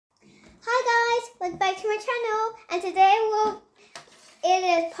welcome back to my channel, and today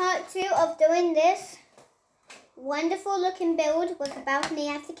it is part 2 of doing this wonderful looking build with the balcony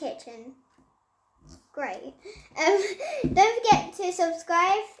as the kitchen. Great. Don't forget to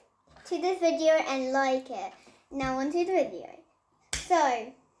subscribe to this video and like it. Now on to the video.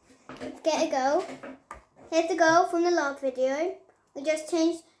 So, let's get a go. Here's the girl from the last video. We just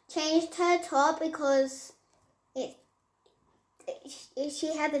changed her top because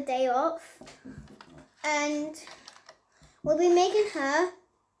she had a day off, and we'll be making her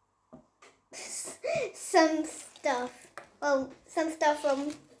some stuff. Well, some stuff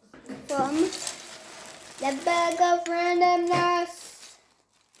from the bag of randomness.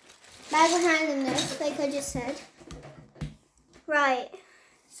 Bag of randomness, like I just said. Right.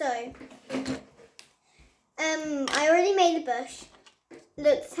 So, I already made the bush.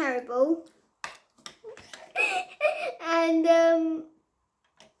 Looks terrible. And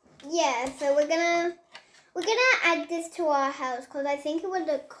yeah, so we're gonna add this to our house because I think it would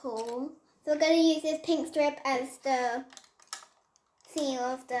look cool. So we're gonna use this pink strip as the thingy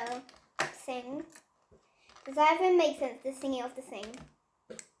of the thing. Does that even make sense? The thingy of the thing.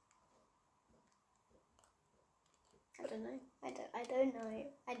 I don't know. I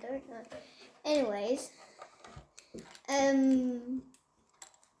don't know. Anyways,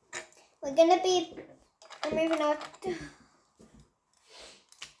 we're gonna be removing our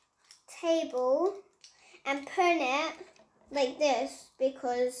table and putting it like this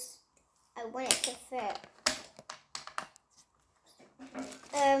because I want it to fit.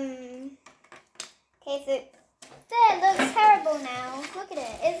 Okay, so there, it looks terrible now. Look at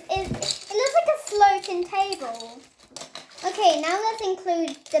it. It looks like a floating table. Okay, now let's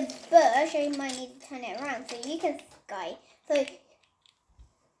include the bush. I might need to turn it around so you can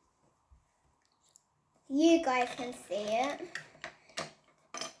you guys can see it.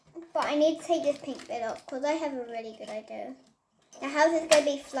 But I need to take this pink bit off because I have a really good idea. The house is going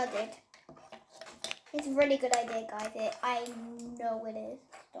to be flooded. It's a really good idea, guys. I know it is.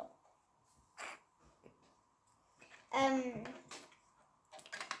 Stop.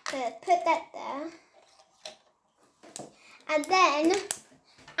 So let's put that there. And then,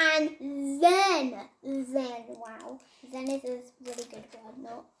 wow. Then is a really good word,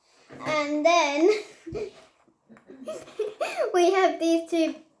 not. And then we have these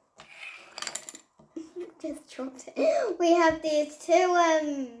two. Just dropped it. We have these two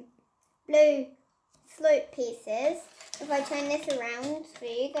blue slope pieces. If I turn this around so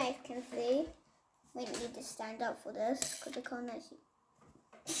you guys can see. Wait, I need to stand up for this because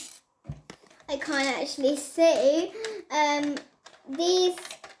I can't actually see. These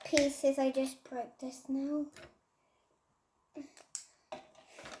pieces, I just broke this now.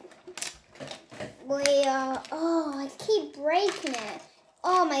 I keep breaking it.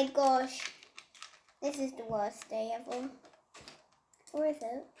 Oh my gosh. This is the worst day ever. Or is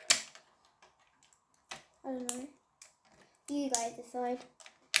it? I don't know. You guys decide.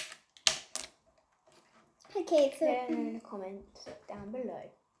 Okay, so put it in the comments down below.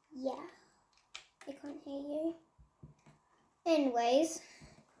 Yeah. I can't hear you. Anyways.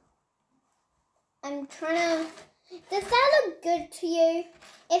 I'm trying to... Does that look good to you?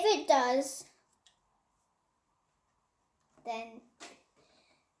 If it does, then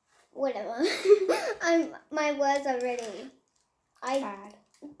whatever. My words are really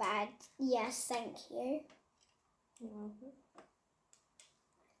bad. Yes, thank you.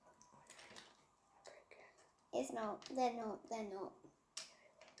 It's not. They're not.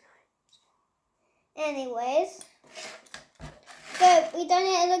 Anyways, so we done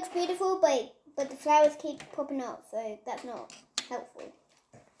it. It looks beautiful, but the flowers keep popping up, so that's not helpful.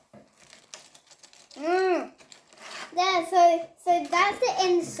 There, so that's the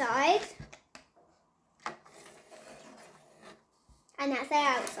inside, and that's the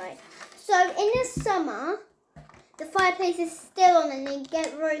outside. So in the summer, the fireplace is still on and they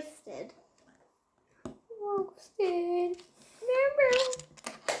get roasted.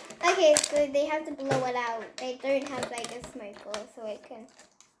 Okay, so they have to blow it out. They don't have like a smoker, so it can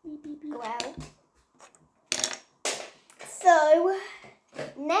go out. So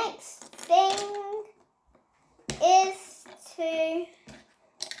next thing is to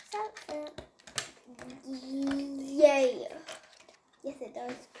yeah. Yes, it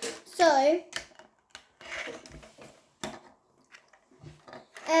does. So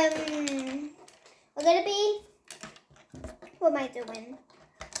we're gonna be. What am I doing?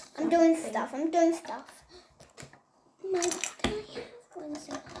 I'm doing stuff.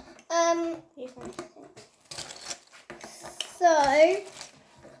 So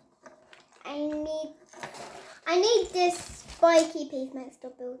I need this spiky piece. Might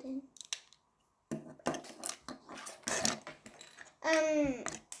stop building. I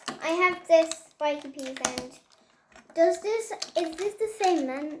have this spiky piece and is this the same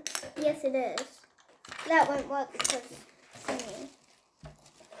length? Yes it is. That won't work because thingy.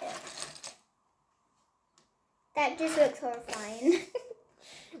 That just looks horrifying.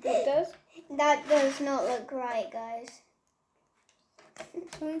 It does? That does not look right, guys.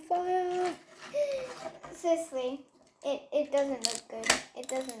 On fire! Seriously, it doesn't look good. It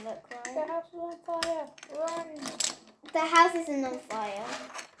doesn't look The right. house is on fire! Run! The house isn't on fire.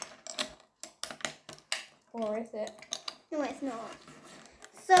 Or is it? No, it's not.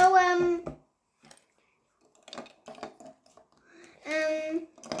 So,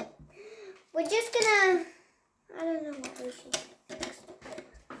 we're just gonna, I don't know what we should next.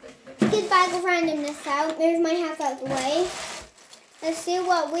 Get bag of randomness out, move my house out of the way. Let's see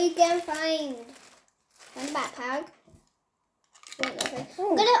what we can find. And a backpack.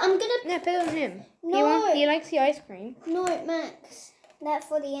 I'm gonna. No, put it on him. No. He likes the ice cream. No, Max. That's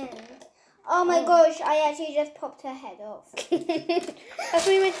for the end. Oh my gosh, I actually just popped her head off. That's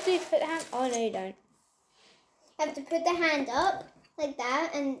what you meant to do, put the hand. Oh, no, you don't. You have to put the hand up like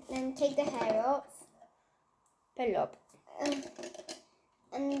that and then take the hair off. Put it up.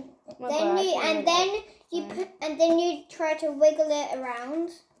 And Oh then you try to wiggle it around.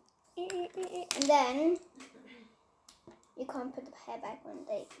 And then you can't put the hair back on.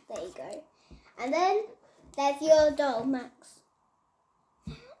 There you go. And then there's your doll, Max.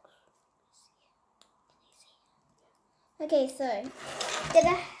 Okay, so get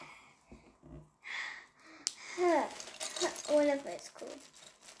a whatever it's called.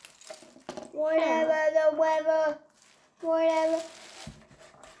 Whatever.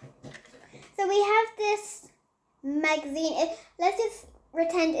 So we have this magazine. Let's just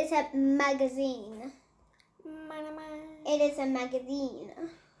pretend it's a magazine. It is a magazine.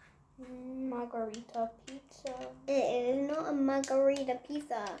 Margarita pizza. It is not a margarita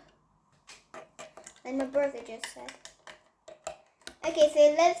pizza. Like my brother just said. Okay, so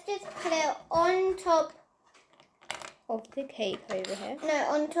let's just put it on top Of the cake over here. No,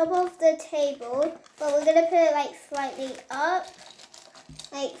 on top of the table, but we're gonna put it like slightly up,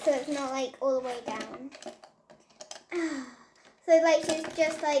 like so it's not like all the way down. So like she's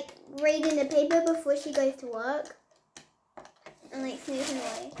just like reading the paper before she goes to work, and like snoozing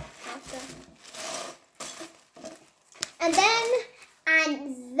away after. And then.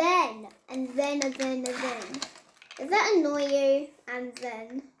 Does that annoy you? And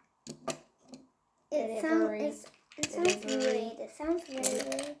then. It sounds weird. It sounds really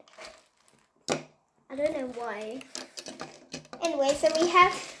weird. I don't know why. Anyway, so we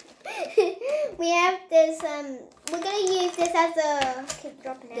have this we're gonna use this as a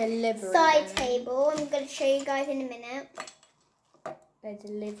side table. I'm gonna show you guys in a minute. They're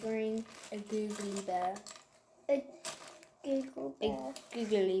delivering a googly bear. A Google bear. A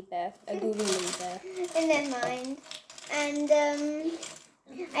googly bear. A googly bear. In their mind. And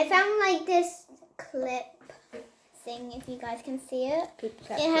I found like this clip thing, if you guys can see it. It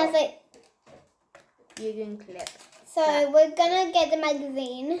has like you can clip. So we're gonna get the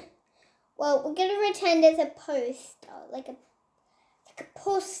magazine. Well, we're gonna pretend it's a poster, like a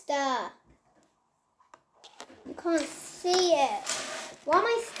poster. You can't see it. Why am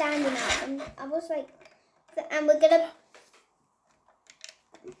I standing up? I was like, and we're gonna.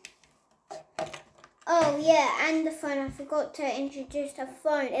 Oh yeah, and the phone. I forgot to introduce the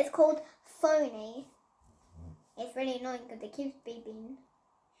phone. It's called Phony. It's really annoying because it keeps beeping.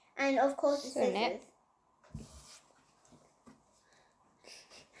 And of course the scissors.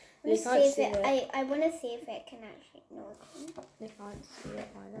 I want to see if it can actually ignore them. They can't see it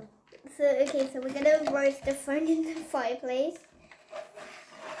either. So okay, so we're gonna roast the phone in the fireplace.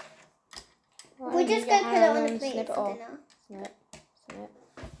 Well, we're just gonna put it on the plate for dinner. Snip.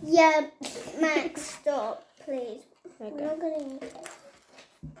 Yeah, Max, stop, please. Okay. We're not gonna use it.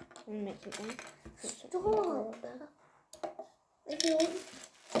 Make it one. Stop.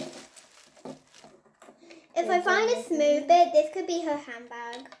 If I find a smooth bit, this could be her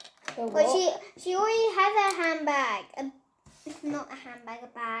handbag. But she already has a handbag. Not a handbag, a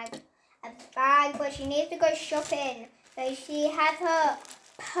bag. A bag, but she needs to go shopping. So she has her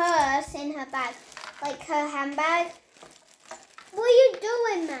purse in her bag. Like her handbag. What are you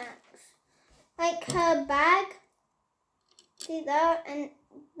doing, Max? Like her bag. See that?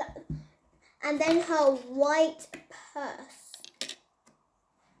 And then her white purse.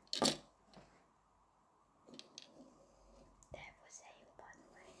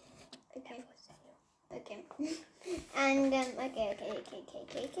 Okay. And okay.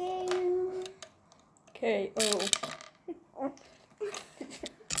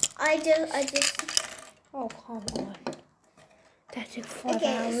 I just. Oh, come on. That took 5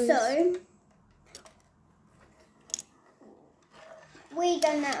 Okay, hours. so we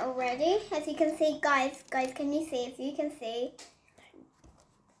done that already. As you can see, guys, can you see? If you can see,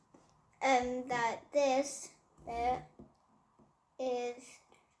 that this bit is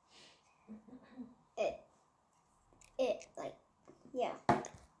it like, yeah.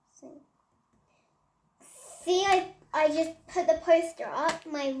 See, I just put the poster up.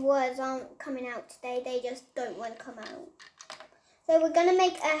 My words aren't coming out today. They just don't want to come out. So we're gonna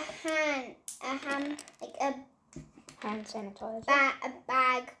make a hand sanitizer. a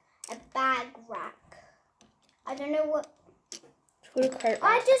bag rack. I don't know what.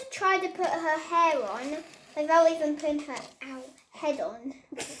 I just tried to put her hair on without even putting her head on.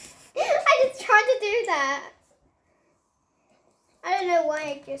 I just tried to do that. I don't know why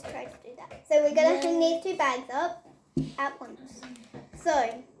I just tried to do that. So we're gonna hang these 2 bags up at once. So,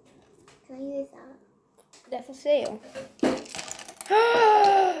 can I use that? They're for sale.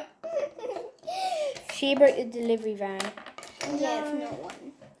 She broke the delivery van. Yeah, it's not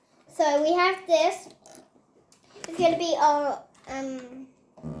one. So we have this. It's gonna be our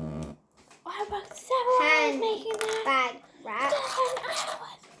I worked 7 hours making that bag wrap. 7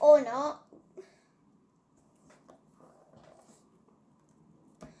 hours. Or not.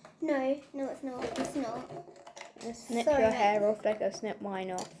 No, it's not. It's not. Snip your hair off like I snip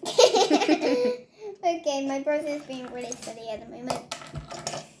mine off. Okay, my brother's being really silly at the moment.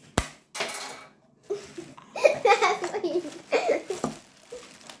 That's what you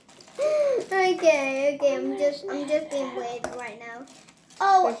Okay, I'm just being weird right now.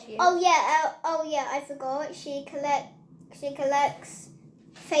 Oh yeah, I forgot. She collects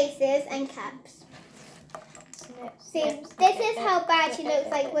faces and caps. See, this is how bad she looks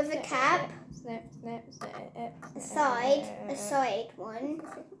like with a cap. A side one,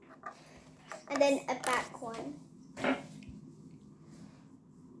 and then a back one.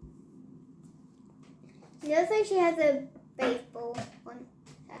 It looks like she has a baseball on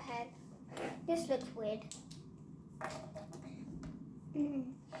her head. This looks weird.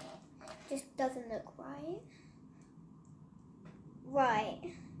 Just doesn't look right.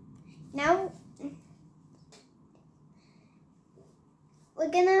 Right. Now we're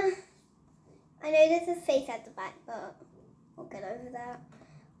gonna, I know there's a face at the back, but we'll get over that.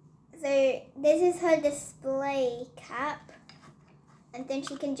 So this is her display cap, and then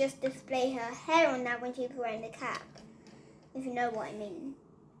she can just display her hair on that when she's wearing the cap, if you know what I mean.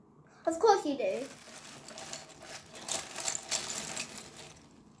 Of course you do.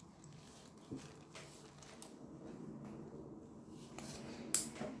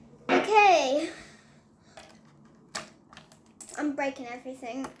 Okay. I'm breaking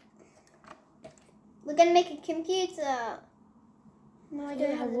everything. We're gonna make a computer. No, I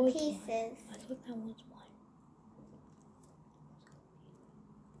don't have the pieces. I thought that was one.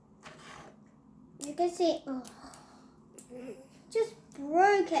 You can see, just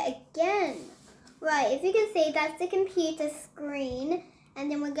broke it again. Right, if you can see, that's the computer screen, and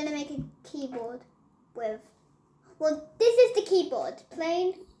then we're gonna make a keyboard with, well, this is the keyboard,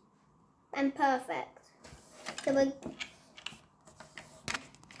 plain and perfect. So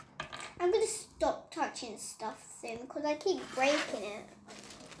I'm gonna stop touching stuff soon because I keep breaking it.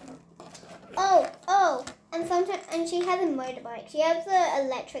 Oh, and she has a motorbike. She has an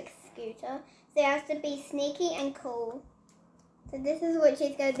electric scooter, so it has to be sneaky and cool. So this is what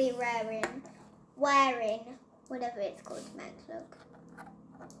she's gonna be wearing, whatever it's called, Max. Look.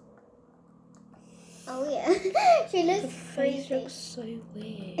 Oh yeah, she looks Face creepy. looks so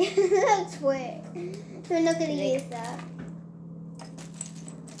weird. It looks weird. So we're not gonna use that.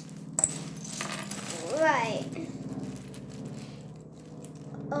 Right.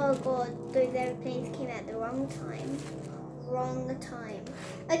 Oh god, those airplanes came at the wrong time.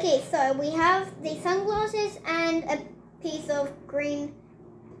 Okay, so we have the sunglasses and a piece of green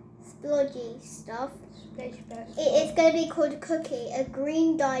splodgy stuff. It is going to be called cookie, a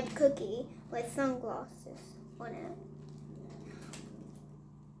green dyed cookie with sunglasses on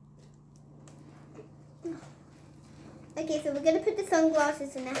it. Okay, so we're going to put the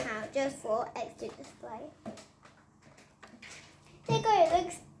sunglasses in the house just for extra display. There you go, it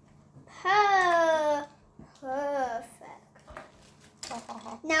looks perfect.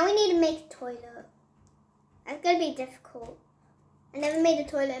 Now we need to make a toilet. That's going to be difficult. I never made a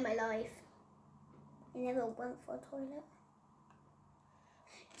toilet in my life. I never went for a toilet.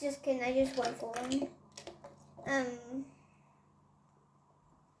 Just kidding, I just went for one.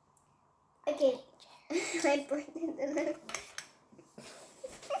 Okay. I broke it.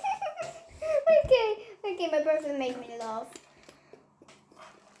 Okay, my brother made me laugh.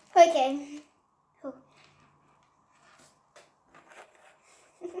 Okay. Oh.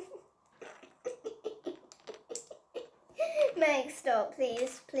 stop,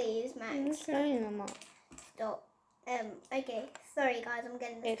 please, please, Max. No, Mama. Stop. Okay. Sorry, guys. I'm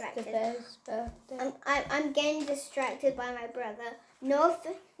getting It's distracted. the bear's birthday. I'm getting distracted by my brother. No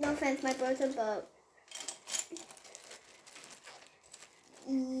offense, my brother, but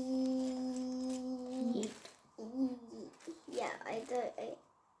yeah, I do.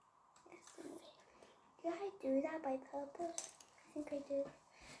 Did I do that by purpose? I think I did.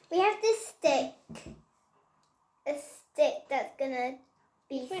 We have this stick. A stick that's gonna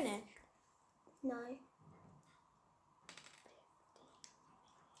be Finished. No.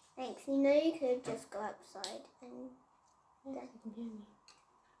 Thanks. You know you could just go outside and. You can hear me.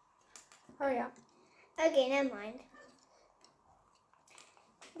 Hurry up. Okay, never mind.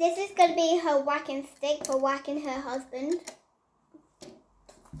 This is gonna be her whacking stick for whacking her husband,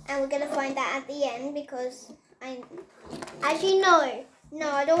 and we're gonna find that at the end because actually no,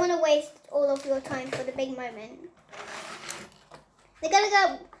 I don't want to waste all of your time for the big moment. They're gonna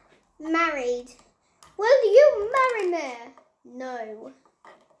get married. Will you marry me? No.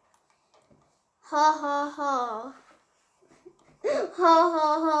 Ha ha ha. Ha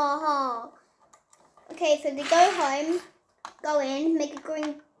ha ha ha. Okay, so they go home, go in, make a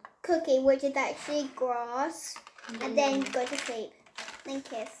green cookie, which is actually grass, and then go to sleep. Then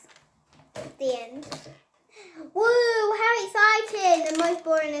kiss. The end. Woo! How exciting! The most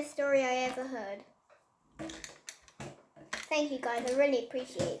boringest story I ever heard. Thank you guys, I really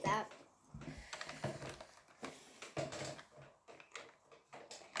appreciate that.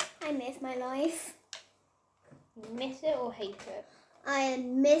 I miss my life. You miss it or hate it? I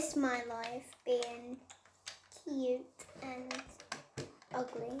miss my life being cute and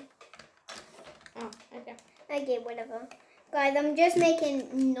ugly. Oh, okay. Okay, whatever. Guys, I'm just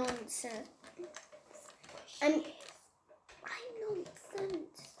making nonsense. I'm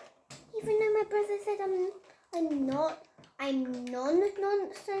nonsense. Even though my brother said I'm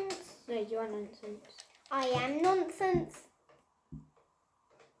non-nonsense. No, you are nonsense. I am nonsense.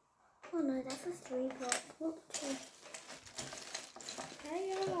 Oh no, that's a 3 block, not 2.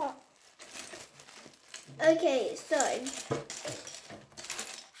 Hurry up. Okay, so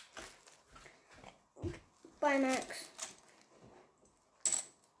bye, Max.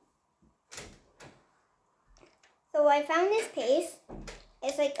 So I found this piece.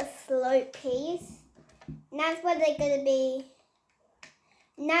 It's like a slope piece. And that's where they're gonna be.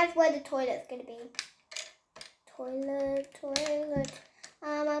 And that's where the toilet's gonna be. Toilet, toilet.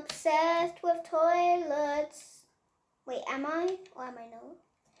 I'm obsessed with toilets. Wait, am I? Or am I not?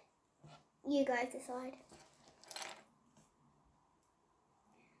 You guys decide.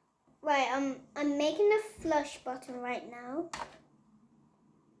 Right, I'm making the flush button right now.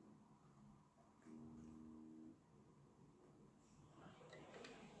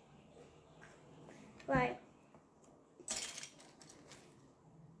 Right.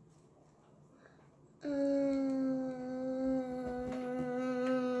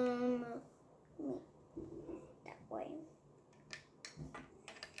 That way.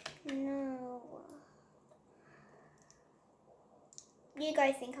 No. You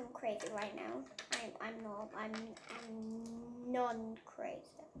guys think I'm crazy right now. I'm not. I'm non-crazy.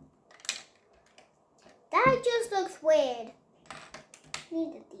 That just looks weird.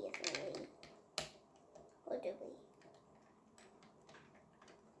 Need it the other way. Or do we?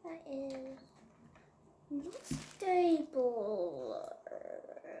 That is not stable.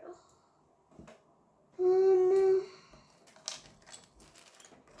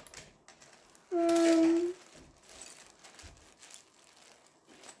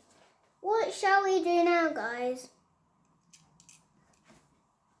 What shall we do now, guys?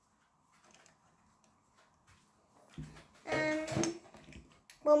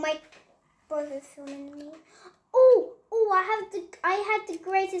 Well, my brother's filming me. Oh! I had the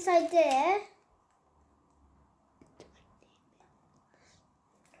greatest idea.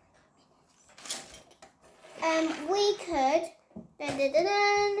 We could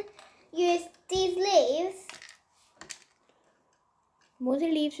use these leaves. Will the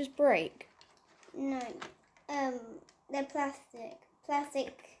leaves just break? No, they're plastic.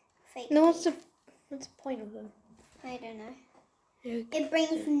 Plastic fake. No, what's the point of them? I don't know. Okay. It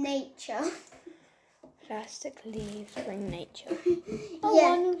brings nature. Plastic leaves bring nature.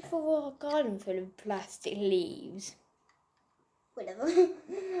 Yeah. Wonderful a garden full of plastic leaves. Whatever.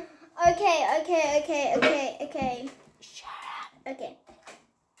 Okay. Shut up. Okay.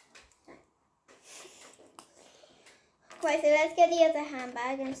 Right, so let's get the other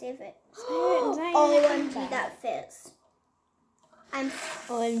handbag and see if it. OMG, that fits.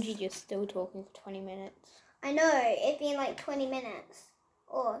 OMG, you're still talking for 20 minutes. I know, it's been like 20 minutes.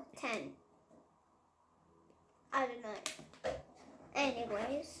 Or 10. I don't know.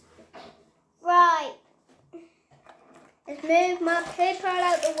 Anyways. Right. Let's move my paper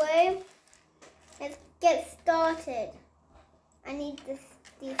out the way. Let's get started. I need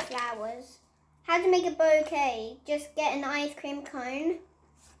these flowers. How to make a bouquet? Just get an ice cream cone,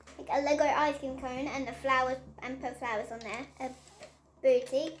 like a Lego ice cream cone, and the flowers, and put flowers on there. A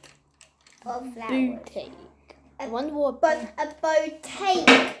boutique of flowers. Boutique. A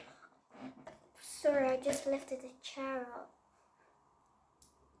boutique. Sorry, I just lifted the chair up.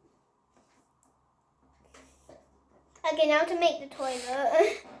 Okay, now to make the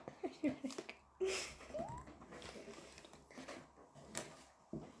toilet.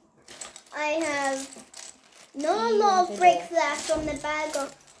 I have not a lot of bricks left from the bag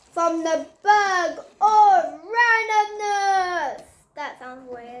of randomness. That sounds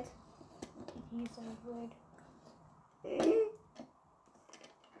weird. You sound weird.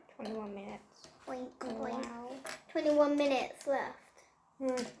 21 minutes. Oink, oink. Wow. 21 minutes left.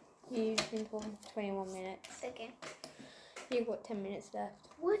 You've been talking for 21 minutes. Okay. You've got 10 minutes left.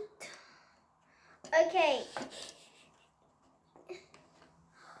 What? Okay.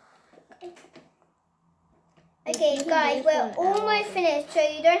 Okay, guys, we're almost finished, so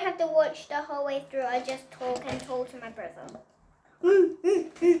you don't have to watch the whole way through. I just talk and talk to my brother.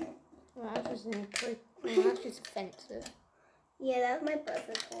 Well, that's just offensive. Yeah, that's my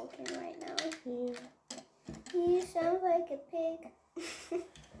brother talking right now. Yeah. You sound like a pig.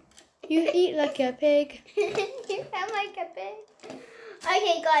 You eat like a pig. You sound like a pig.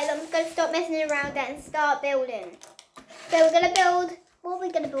 Okay, guys, I'm going to stop messing around and start building. So we're going to build... What are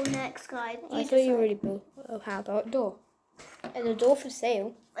we going to build next, guys? I thought you already built a door. And a door for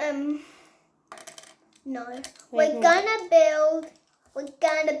sale. No. We're gonna build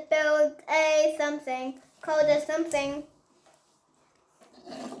a something called a something.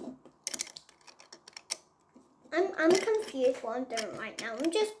 I'm confused what I'm doing right now.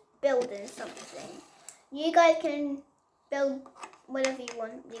 I'm just building something. You guys can build whatever you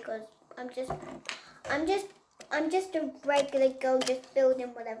want because I'm just a regular girl just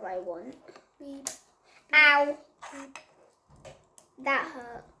building whatever I want. Ow. That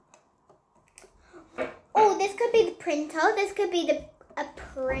hurt. Oh, this could be the printer. This could be a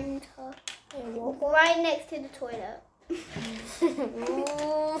printer. Right next to the toilet.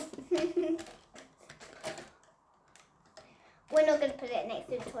 We're not going to put it next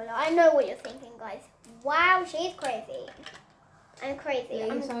to the toilet. I know what you're thinking, guys. Wow, she's crazy. I'm crazy.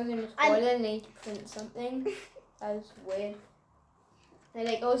 Yeah, someone's in the toilet and they need to print something. That was weird. They're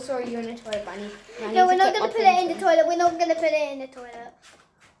like, oh, sorry, you're in the toilet, Bunny. No, we're not going to put it in the toilet. We're not going to put it in the toilet.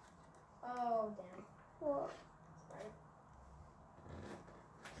 Oh, damn. What?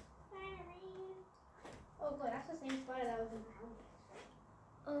 Oh, God, that's the same spider that was in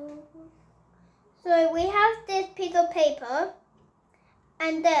the house. So we have this piece of paper.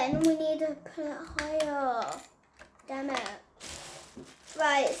 And then we need to put it higher. Damn it.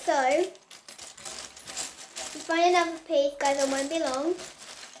 Right, so... find another piece, guys, it won't be long.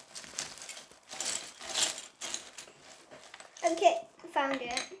 Okay, found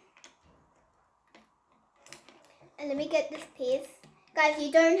it. And let me get this piece. Guys,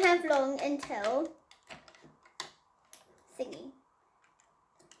 you don't have long until singing.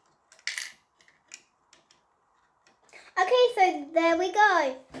 Okay, so there we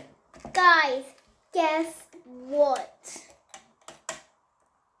go. Guys, guess what?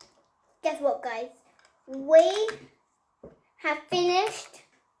 Guess what, guys? We have finished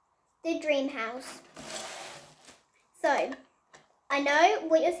the dream house. So, I know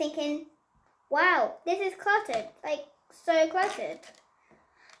what you're thinking. Wow, this is cluttered. Like, so cluttered.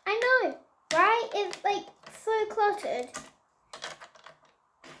 I know, right? It's like so cluttered.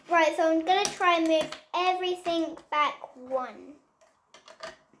 Right, so I'm going to try and move everything back one.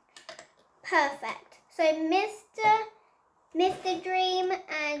 Perfect. So Mr. Dream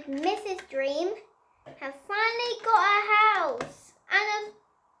and Mrs. Dream have finally got a house and a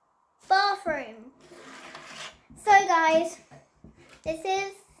bathroom. So guys, this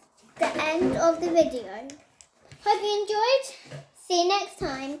is the end of the video. Hope you enjoyed. See you next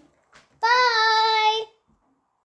time. Bye!